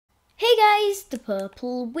Hey guys,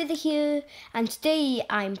 ThePurpleWither here, and today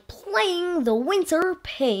I'm playing the Winter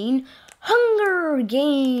Pain Hunger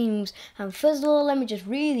Games. And first of all, let me just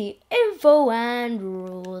read the info and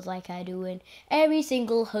rules like I do in every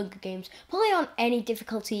single Hunger Games. Play on any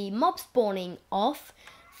difficulty, mob spawning off,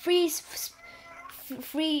 what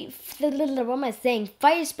am I saying?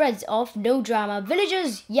 Fire spreads off, no drama.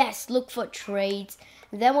 Villagers, yes, look for trades.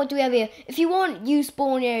 Then what do we have here? If you want, use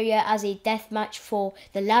spawn area as a deathmatch for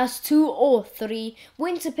the last 2 or 3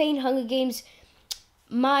 Winter Pain Hunger Games.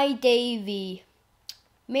 MyDayVee.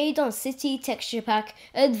 Made on City Texture Pack.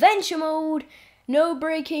 Adventure mode. No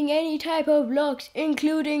breaking any type of blocks,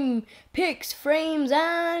 including picks, frames,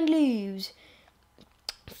 and leaves.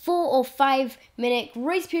 4 or 5 minute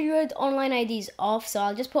grace period. Online IDs off, so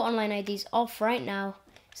I'll just put online IDs off right now.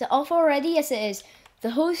 Is it off already? Yes, it is.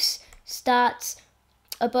 The host starts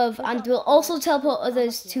above and will also teleport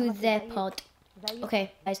others to their pod.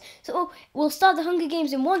 Okay, guys. So we'll start the Hunger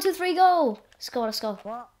Games in 1, 2, 3, go. Let's go. Let's go.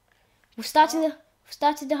 We've started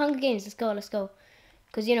the Hunger Games. Let's go. Let's go.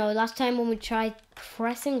 Because you know, last time when we tried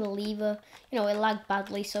pressing the lever, you know, it lagged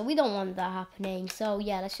badly. So we don't want that happening. So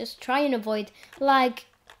yeah, let's just try and avoid lag.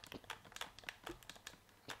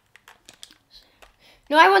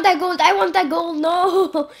 No, I want that gold. I want that gold.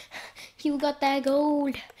 No. You got that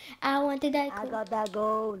gold. I wanted that gold. I got that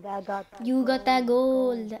gold. I got that You gold. got that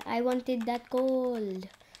gold. I wanted that gold.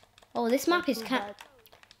 Oh, this map is kind.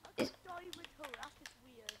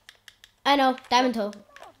 I know, Diamond Toe.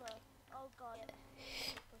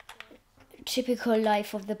 Typical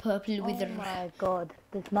life of the ThePurpleWither. Oh my god,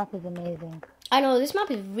 this map is amazing. I know, this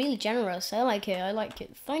map is really generous. I like it. I like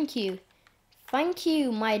it. Thank you. Thank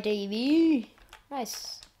you, MyDayVee.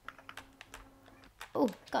 Nice. Oh,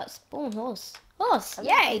 got a spawn horse. Horse,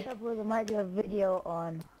 yay! I might do a video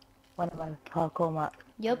on one of my parkour maps.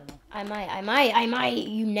 Yep, I might.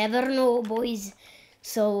 You never know, boys.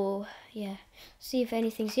 So, yeah. See if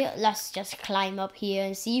anything's here. Let's just climb up here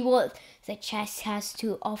and see what the chest has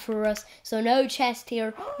to offer us. So, no chest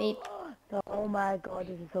here. Maybe. Oh my god,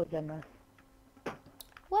 this is so generous.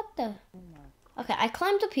 What the? Okay, I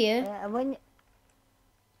climbed up here. Yeah,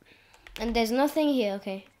 And there's nothing here,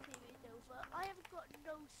 okay.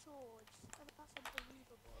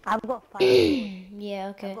 I've got 5 swords. Yeah,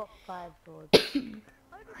 okay. I've got 5 swords.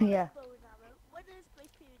 Yeah.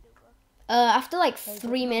 After like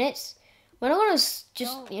 3 minutes, we're not gonna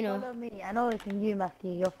just, you know. Follow me. I know it's in you,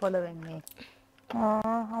 Matthew. You're following me. Oh,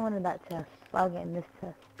 I wanted that chest. I'll get in this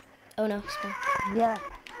chest. Oh no, stop. Yeah.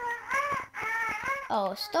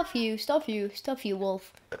 Oh, stuff you,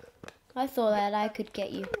 wolf. I thought that I could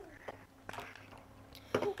get you.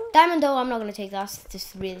 Diamond though, I'm not gonna take that. That's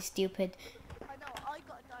just really stupid.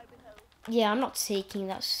 Yeah, I'm not taking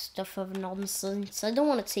that stuff of nonsense. I don't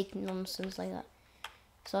want to take nonsense like that.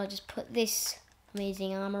 So I'll just put this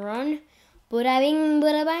amazing armor on. Bada bing,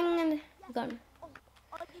 bada bang, and we're gone.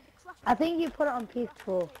 I think you put it on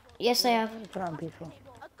peaceful. Yes, I have. You put it on peaceful.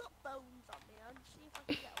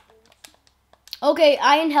 Okay,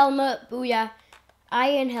 iron helmet. Booyah.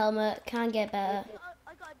 Iron helmet. Can't get better.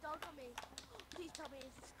 I got a dog on me. Please tell me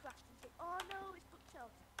it's crafting thing. Oh no, it's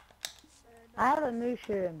bookshelves. I have a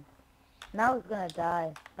mushroom. Now it's gonna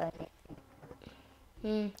die.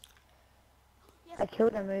 I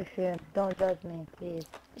killed a mushroom. Don't judge me, please.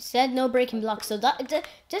 It said no breaking blocks, so that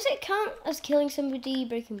does it count as killing somebody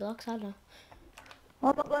breaking blocks? I don't know.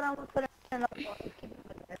 Oh my god, I'm gonna put it in.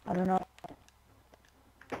 I don't know.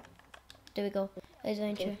 There we go. There's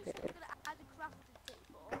an intro.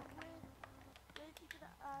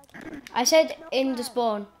 I said in the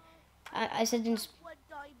spawn. I said in.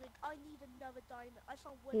 I need another diamond. I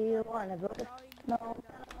found one. Do you want to build it? No.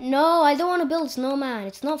 No, I don't want to build snowman.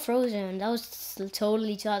 It's not frozen. That was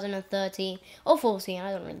totally 2013 or 14.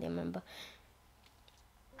 I don't really remember.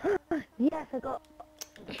 Yes, I got.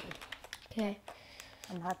 Okay.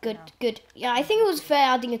 I'm happy Good, now. good. Yeah, I think it was fair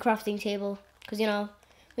adding a crafting table because you know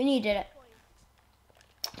we needed it.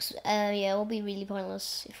 So, yeah, it would be really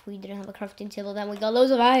pointless if we didn't have a crafting table. Then we got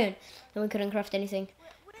loads of iron, and we couldn't craft anything.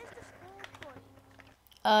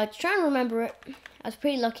 To try and remember it, I was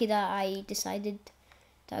pretty lucky that I decided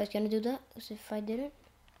that I was gonna do that. Because if I didn't,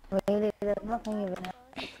 Really, there's nothing even.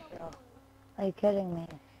 Are you kidding me?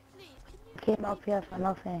 I came up here for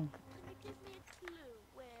nothing.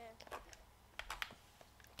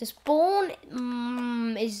 the spawn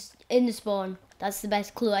is in the spawn. That's the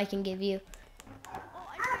best clue I can give you.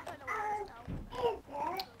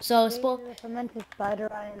 So spawn. The fermented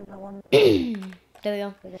spider eye in the one. There we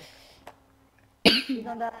go. You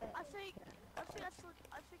don't die.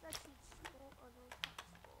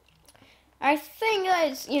 I think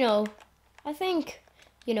that's, you know, I think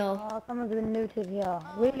you know. Oh, someone's been looted here.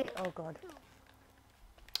 Really? Oh god.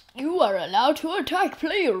 You are allowed to attack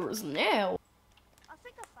players now. I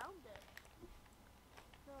think I found it.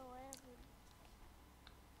 No, I haven't.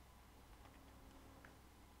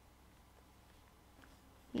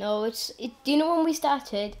 No, do you know when we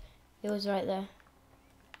started? It was right there.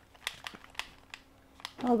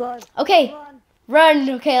 Oh god. Okay, Run.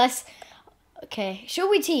 run. Okay, should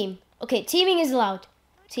we team? Okay, teaming is allowed.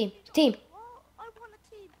 Team. Well, I want a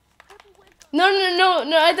team. ThePurpleWither.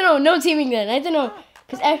 No, I don't know. No teaming then. I don't know.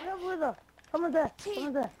 ThePurpleWither. Someone's there.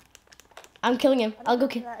 Someone's there. I'm killing him. I'll go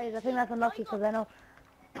kill. That is. I think that's unlucky because I know.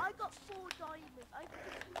 I got 4 diamonds. I think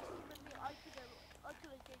if you team with me, I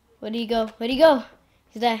could have gained you. Where'd he go? Where'd he go?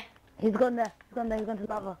 He's there. He's gone there. He's gone there. He's gone to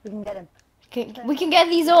lava. We can get him. We can get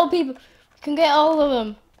these all people. We can get all of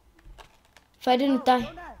them. If I didn't die.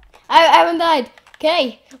 Don't die. I haven't died.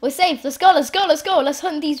 Okay, we're safe. Let's go. Let's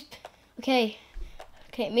hunt these. Okay,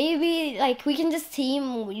 maybe like we can just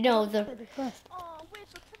team. You know the. Oh, wait,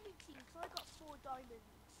 so can we team? So I got 4 diamonds.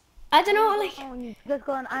 I don't know. Like Oh, you just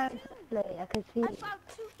got an iron plate. I can see. I found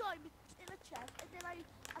 2 diamonds in a chest, and then I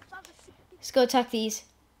found a 60. let's go attack these.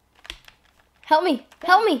 Help me.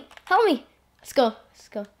 Let's go.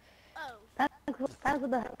 Oh, Thanks for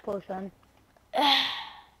the help potion.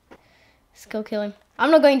 Let's go kill him. I'm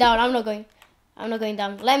not going down.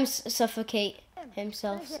 down. Let him suffocate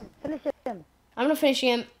himself. Finish him. I'm not finishing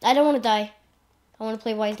him. I don't want to die. I want to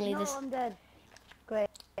play wisely No, this. I'm dead. Great,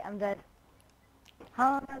 I'm dead.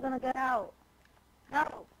 How am I gonna get out?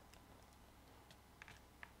 No.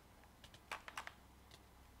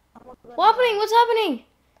 What's happening?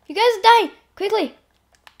 You guys are dying. Quickly.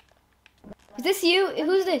 Is this you?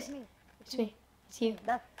 Who's this? It's me. It's you.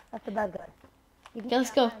 That's the bad guy. You can Okay, let's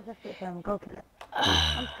get go. iron just with him. Go kill him.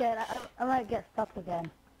 I'm scared. I might get stuck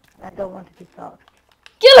again. I don't want to be stuck.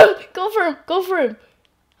 Kill him! Go for him!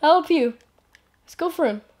 I'll help you. Let's go for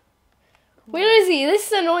him. Where is he? This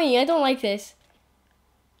is annoying. I don't like this.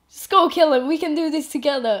 Just go kill him. We can do this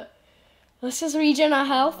together. Let's just regen our Oh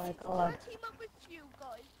health. my I god. team up with you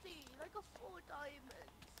guys, please. I got 4 diamonds.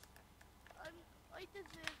 I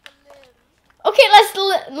deserve to live. Okay,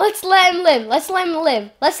 let's let him live. Let's let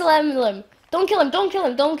him live. Don't kill him.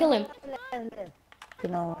 You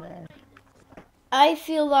know what it is. I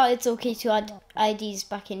feel that it's okay to add IDs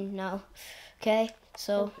back in now. Okay,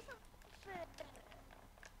 so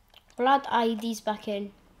we'll add IDs back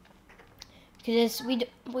in because we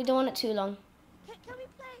don't want it too long. Can we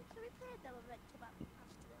play another venture map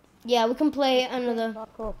after this? Yeah, we can play another.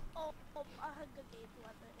 Marco. Oh, a Hunger Games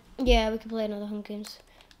weather. Yeah, we can play another Hunger Games.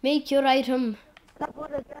 Make your item.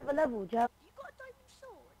 What is a level, Jack? You got a diamond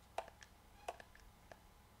sword?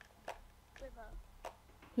 River.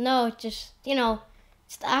 No, just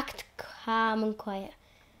just act calm and quiet.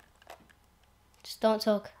 Just don't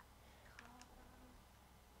talk.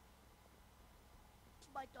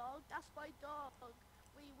 My dog, that's my dog.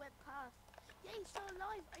 We went past. Yeah, he's still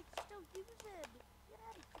alive. I can still use him. Yay,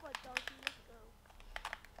 come on, doggy, let's go.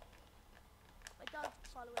 My dog's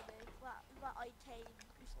following me. That I tame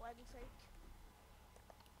before anything.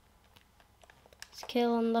 Let's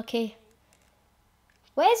kill Unlucky.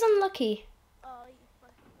 Where's Unlucky? Oh,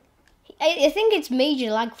 I think it's major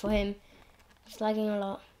lag for him. He's lagging a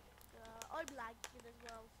lot. I'm lagging as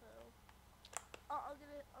well, so. Oh, I'm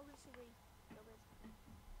gonna see where he's going.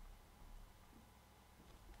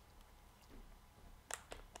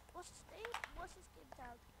 What's his name? What's his game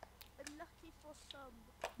tag? Unlucky for some.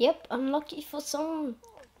 Yep, Unlucky for some.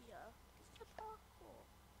 Oh, here. Is it a parkour?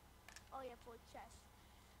 Oh, yeah, for a chest.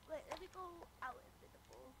 Wait, let me go out a bit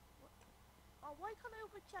more. Oh, why can't I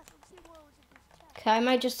open chest? Let's see what was in this chest. Okay, I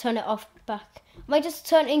might just turn it off back. I might just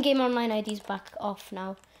turn in-game online IDs back off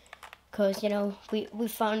now. Because, we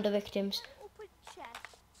found the victims. Open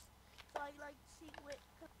chest. So I like see what.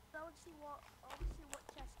 I want to see what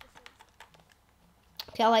chest this is.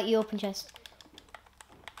 Okay, I'll let you open chest.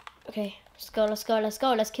 Okay, let's go.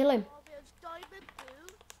 Let's kill him. Oh, there's diamond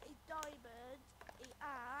boot, a diamond, a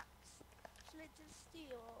axe, flint and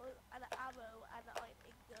steel, and an arrow, and an iron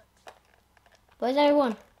ingot. Where's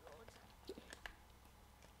everyone? Lord.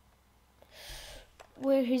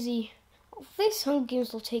 Where is he? This Hunger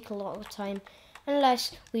Games will take a lot of time.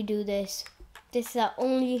 Unless we do this. This is our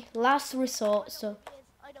only last resort, so...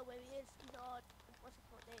 I know where he is. He's on, what's it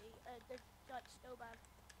called, the giant snowman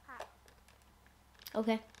hat.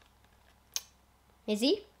 Okay. Is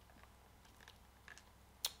he?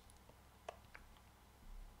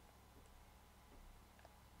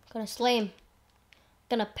 Gonna slay him.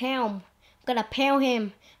 Gonna pound him. I'm gonna pound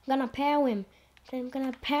him. I'm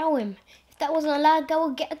gonna pound him. That wasn't a lag. Go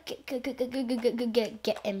get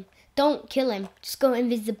him. Don't kill him. Just go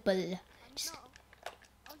invisible. Just I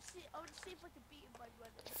want to see if I can beat him by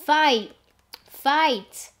running. fight.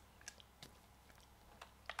 Fight.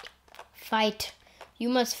 Fight. You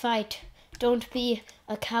must fight. Don't be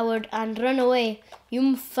a coward and run away. You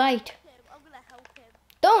must fight. I'm gonna help him.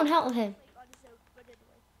 Don't help him. On his own, running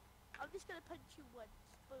away. I'm just gonna punch you once,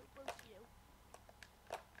 both of you.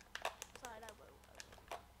 Fine, I won't.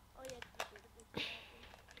 Oh yeah, you're doing a good job.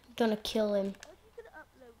 I'm gonna kill him. When are you gonna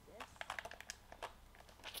upload this?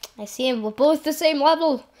 I see him. We're both the same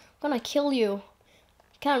level. I'm gonna kill you.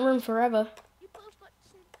 Can't run forever. You both got the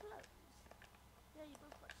same clothes. Yeah, you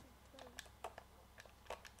both got the same clothes.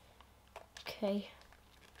 Okay.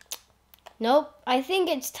 Nope. I think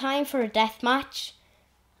it's time for a death match.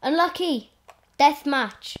 Unlucky. Death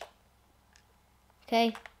match.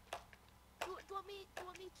 Okay. Do you want me to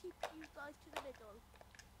keep you guys to the middle?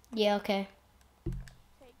 Yeah, okay.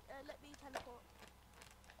 Okay, let me teleport.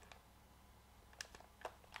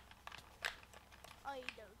 I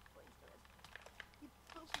know what he's doing. You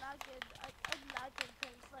both lagging. I'm lagging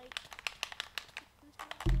because like.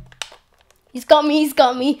 He's got me. He's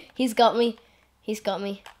got me. He's got me. He's got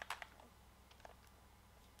me.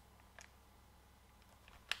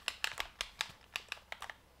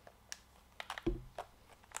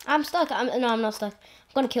 I'm stuck. No, I'm not stuck.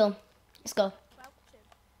 I'm gonna kill him. Let's go. Crouching.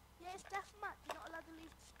 Yeah, it's deathmatch. You're not allowed to leave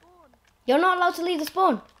the spawn. You're not allowed to leave the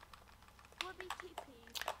spawn. Do you want me to TP?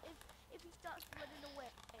 If he starts running away,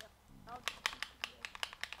 I'll just TP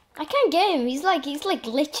you. I can't get him. He's like glitching.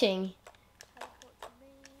 Teleport to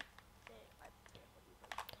me. There, I'm there for you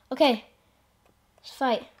both. Okay. Let's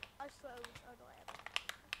fight. I froze. Oh no, I am.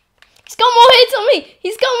 He's got more hits on me.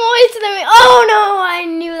 He's got more hits than me. Oh no! I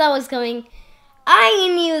knew that was coming. I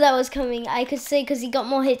knew that was coming. I could say because he got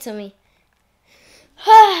more hits on me.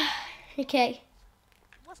 Okay.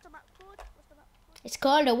 What's the map called? It's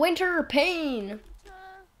called a winter pain. Winter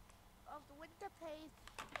of the winter pain.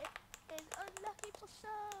 It is unlucky for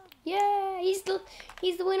some. Yeah, he's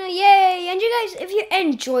the winner. Yay! And you guys, if you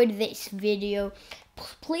enjoyed this video,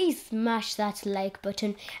 please smash that like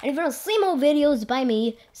button. And if you want to see more videos by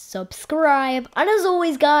me, subscribe. And as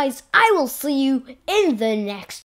always, guys, I will see you in the next